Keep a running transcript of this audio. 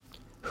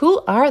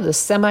Who are the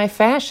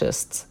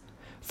semi-fascists?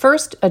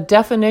 First, a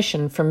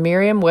definition from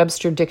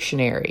Merriam-Webster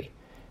Dictionary.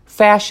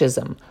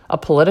 Fascism, a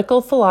political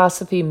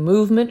philosophy,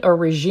 movement, or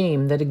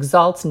regime that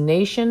exalts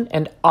nation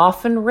and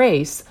often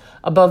race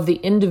above the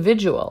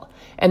individual,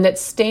 and that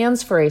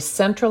stands for a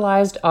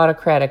centralized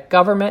autocratic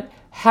government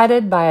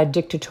headed by a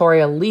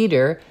dictatorial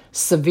leader,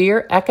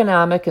 severe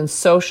economic and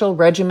social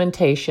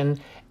regimentation,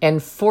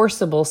 and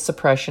forcible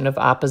suppression of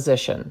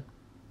opposition.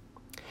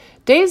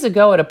 Days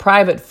ago at a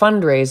private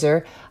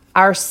fundraiser,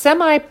 our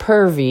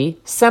semi-pervy,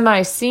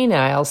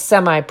 semi-senile,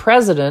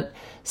 semi-president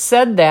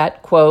said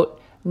that,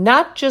 quote,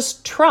 not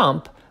just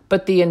Trump,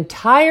 but the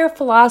entire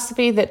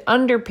philosophy that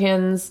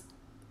underpins,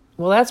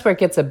 well, that's where it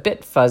gets a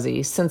bit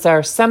fuzzy, since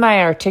our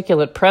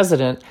semi-articulate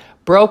president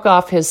broke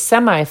off his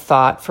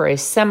semi-thought for a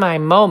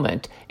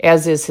semi-moment,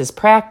 as is his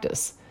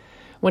practice.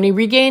 When he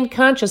regained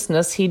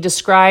consciousness, he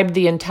described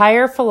the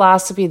entire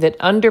philosophy that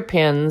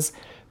underpins,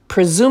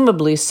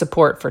 presumably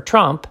support for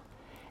Trump,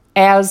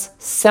 as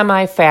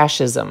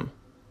semi-fascism.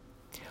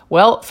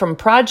 Well, from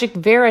Project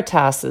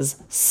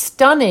Veritas's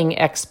stunning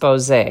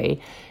expose,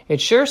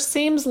 it sure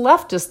seems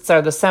leftists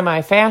are the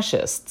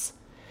semi-fascists.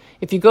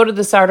 If you go to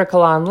this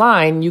article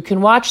online, you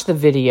can watch the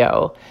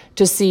video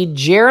to see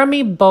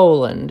Jeremy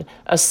Boland,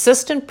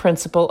 assistant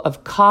principal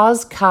of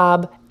Cos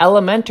Cob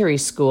Elementary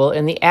School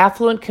in the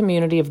affluent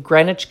community of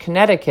Greenwich,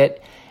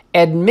 Connecticut,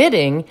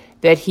 admitting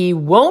that he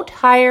won't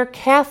hire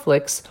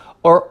Catholics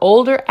or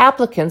older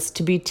applicants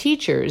to be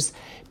teachers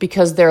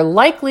because they're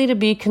likely to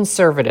be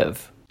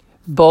conservative.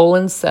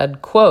 Boland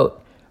said, quote,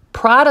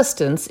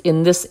 Protestants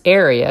in this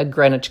area,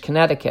 Greenwich,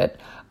 Connecticut,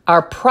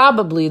 are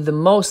probably the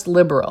most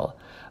liberal,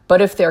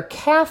 but if they're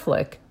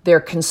Catholic, they're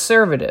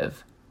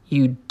conservative.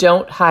 You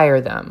don't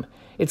hire them.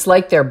 It's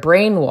like they're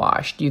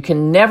brainwashed. You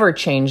can never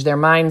change their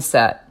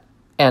mindset,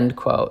 end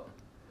quote.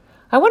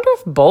 I wonder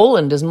if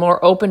Boland is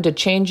more open to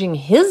changing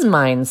his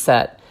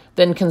mindset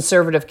than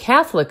conservative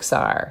Catholics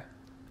are.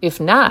 If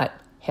not,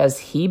 has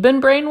he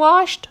been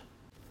brainwashed?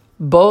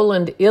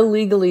 Boland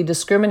illegally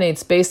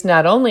discriminates based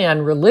not only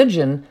on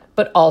religion,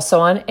 but also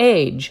on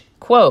age.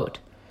 Quote,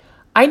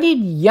 I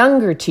need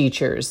younger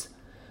teachers.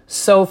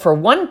 So for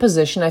one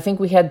position, I think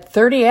we had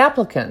 30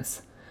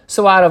 applicants.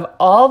 So out of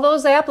all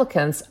those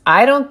applicants,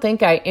 I don't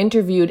think I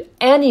interviewed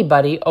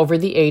anybody over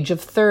the age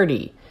of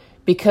 30.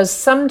 Because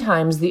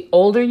sometimes the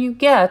older you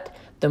get,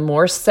 the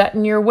more set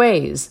in your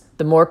ways,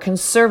 the more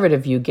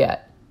conservative you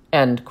get.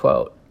 End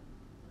quote.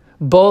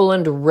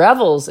 Boland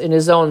revels in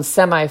his own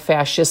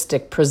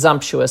semi-fascistic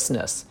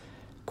presumptuousness.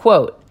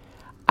 Quote,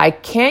 I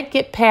can't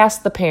get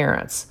past the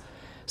parents.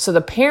 So the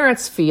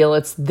parents feel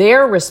it's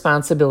their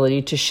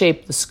responsibility to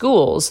shape the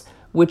schools,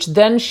 which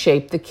then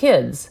shape the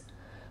kids.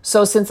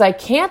 So since I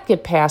can't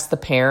get past the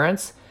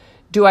parents,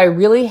 do I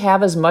really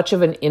have as much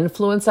of an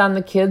influence on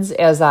the kids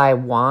as I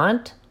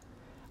want?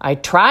 I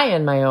try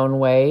in my own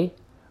way.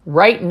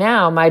 Right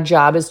now, my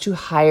job is to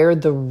hire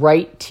the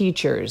right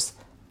teachers.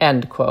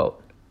 End quote.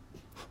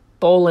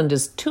 Boland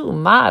is too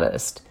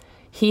modest.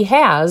 He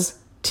has,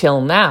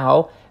 till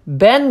now,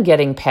 been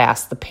getting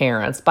past the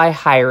parents by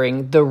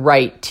hiring the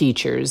right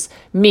teachers,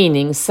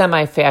 meaning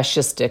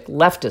semi-fascistic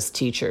leftist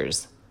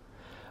teachers.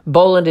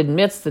 Boland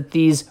admits that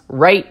these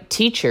right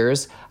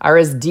teachers are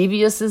as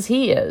devious as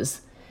he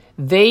is.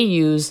 They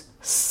use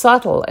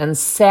subtle and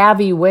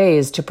savvy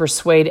ways to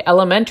persuade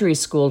elementary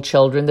school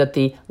children that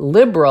the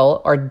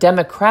liberal or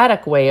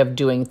democratic way of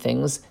doing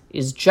things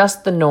is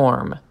just the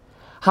norm.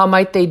 How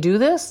might they do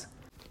this?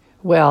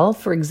 Well,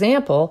 for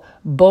example,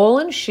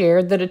 Boland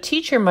shared that a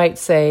teacher might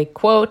say,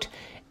 quote,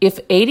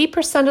 if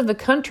 80% of the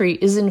country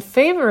is in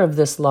favor of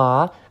this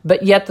law,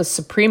 but yet the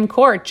Supreme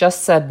Court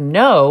just said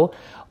no,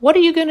 what are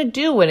you going to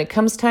do when it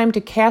comes time to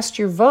cast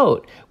your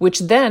vote, which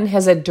then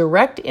has a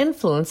direct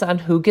influence on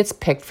who gets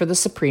picked for the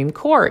Supreme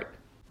Court?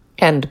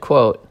 End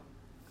quote.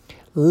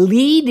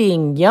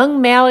 Leading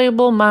young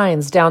malleable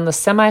minds down the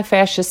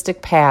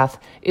semi-fascistic path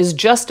is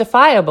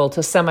justifiable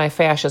to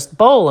semi-fascist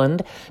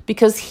Boland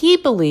because he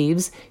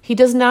believes he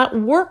does not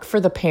work for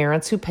the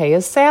parents who pay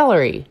his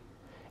salary.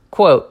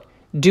 Quote,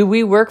 do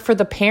we work for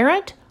the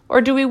parent or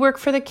do we work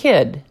for the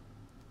kid?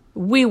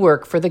 We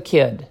work for the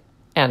kid,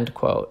 end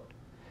quote.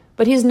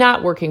 But he's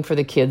not working for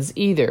the kids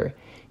either.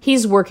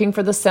 He's working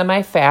for the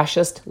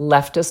semi-fascist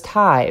leftist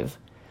hive.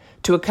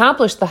 To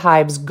accomplish the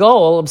hive's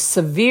goal of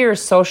severe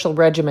social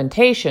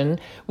regimentation,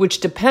 which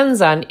depends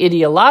on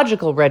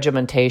ideological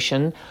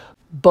regimentation,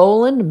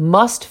 Boland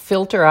must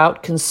filter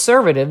out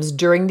conservatives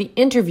during the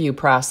interview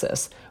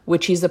process,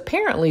 which he's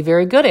apparently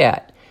very good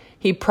at.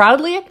 He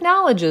proudly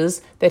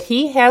acknowledges that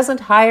he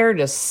hasn't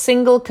hired a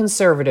single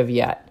conservative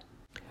yet.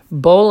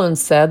 Boland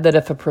said that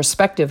if a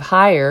prospective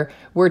hire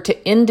were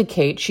to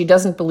indicate she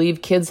doesn't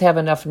believe kids have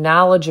enough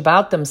knowledge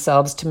about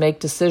themselves to make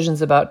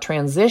decisions about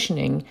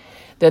transitioning,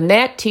 then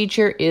that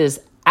teacher is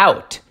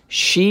out.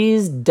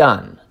 She's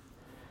done.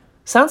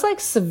 Sounds like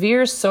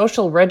severe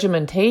social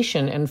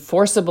regimentation and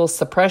forcible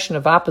suppression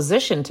of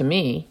opposition to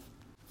me.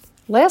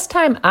 Last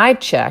time I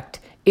checked,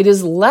 it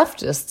is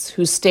leftists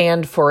who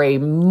stand for a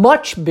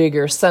much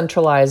bigger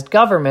centralized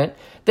government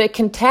that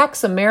can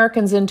tax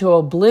Americans into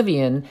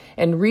oblivion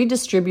and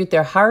redistribute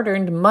their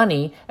hard-earned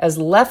money as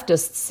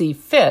leftists see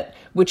fit,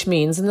 which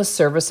means in the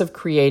service of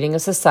creating a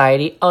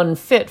society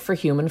unfit for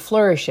human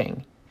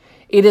flourishing.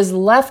 It is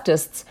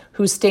leftists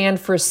who stand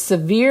for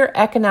severe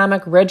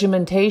economic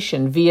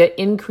regimentation via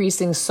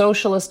increasing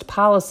socialist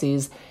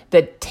policies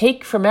that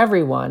take from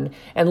everyone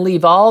and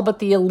leave all but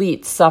the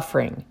elite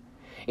suffering.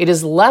 It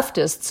is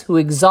leftists who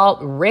exalt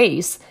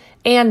race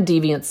and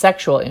deviant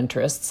sexual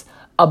interests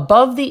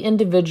above the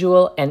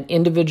individual and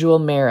individual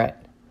merit.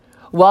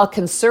 While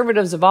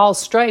conservatives of all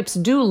stripes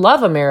do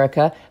love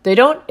America, they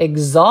don't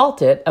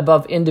exalt it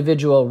above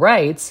individual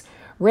rights.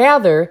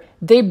 Rather,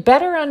 they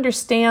better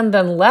understand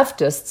than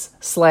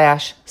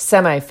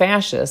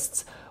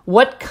leftists/semi-fascists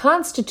what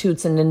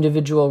constitutes an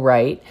individual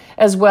right,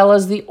 as well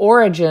as the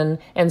origin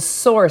and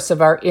source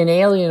of our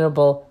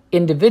inalienable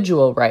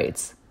individual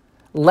rights.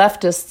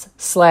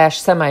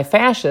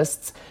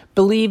 Leftists/semi-fascists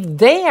believe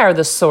they are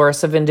the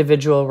source of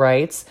individual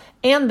rights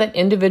and that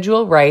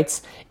individual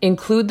rights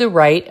include the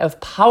right of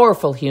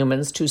powerful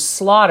humans to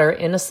slaughter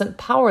innocent,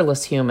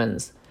 powerless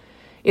humans.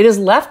 It is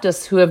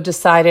leftists who have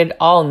decided,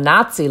 all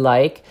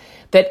Nazi-like,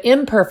 that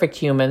imperfect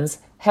humans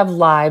have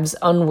lives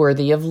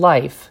unworthy of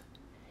life.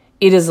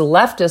 It is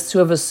leftists who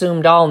have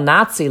assumed, all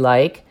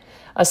Nazi-like,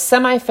 a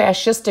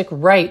semi-fascistic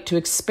right to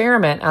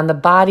experiment on the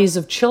bodies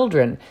of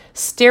children,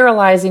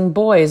 sterilizing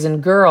boys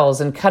and girls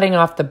and cutting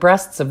off the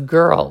breasts of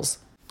girls.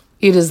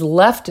 It is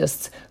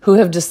leftists who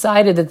have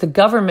decided that the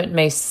government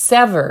may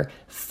sever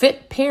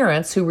fit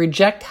parents who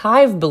reject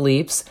hive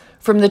beliefs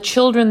from the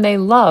children they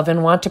love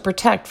and want to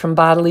protect from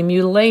bodily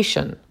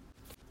mutilation.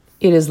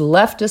 It is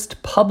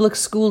leftist public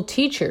school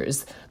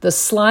teachers, the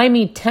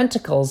slimy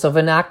tentacles of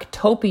an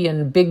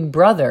Octopian Big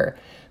Brother,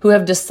 who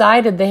have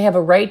decided they have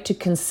a right to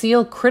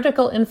conceal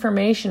critical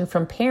information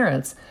from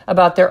parents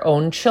about their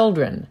own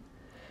children.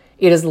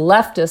 It is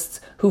leftists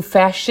who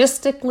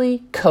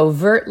fascistically,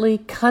 covertly,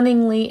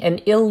 cunningly,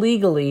 and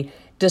illegally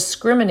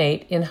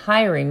discriminate in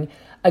hiring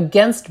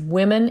against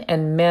women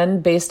and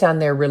men based on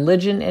their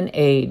religion and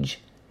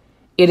age.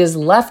 It is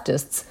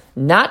leftists,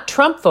 not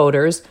Trump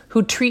voters,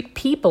 who treat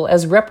people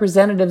as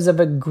representatives of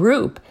a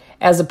group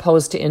as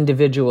opposed to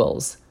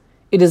individuals.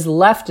 It is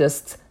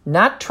leftists,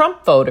 not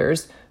Trump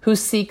voters, who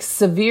seek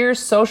severe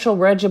social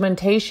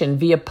regimentation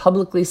via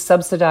publicly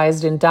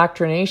subsidized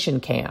indoctrination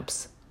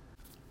camps.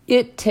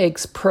 It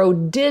takes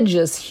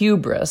prodigious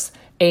hubris,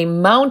 a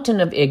mountain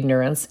of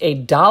ignorance, a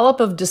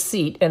dollop of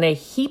deceit, and a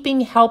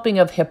heaping helping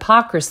of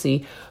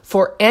hypocrisy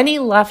for any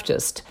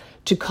leftist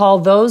to call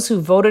those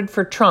who voted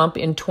for Trump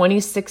in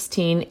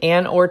 2016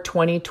 and or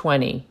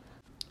 2020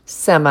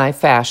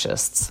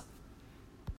 semi-fascists.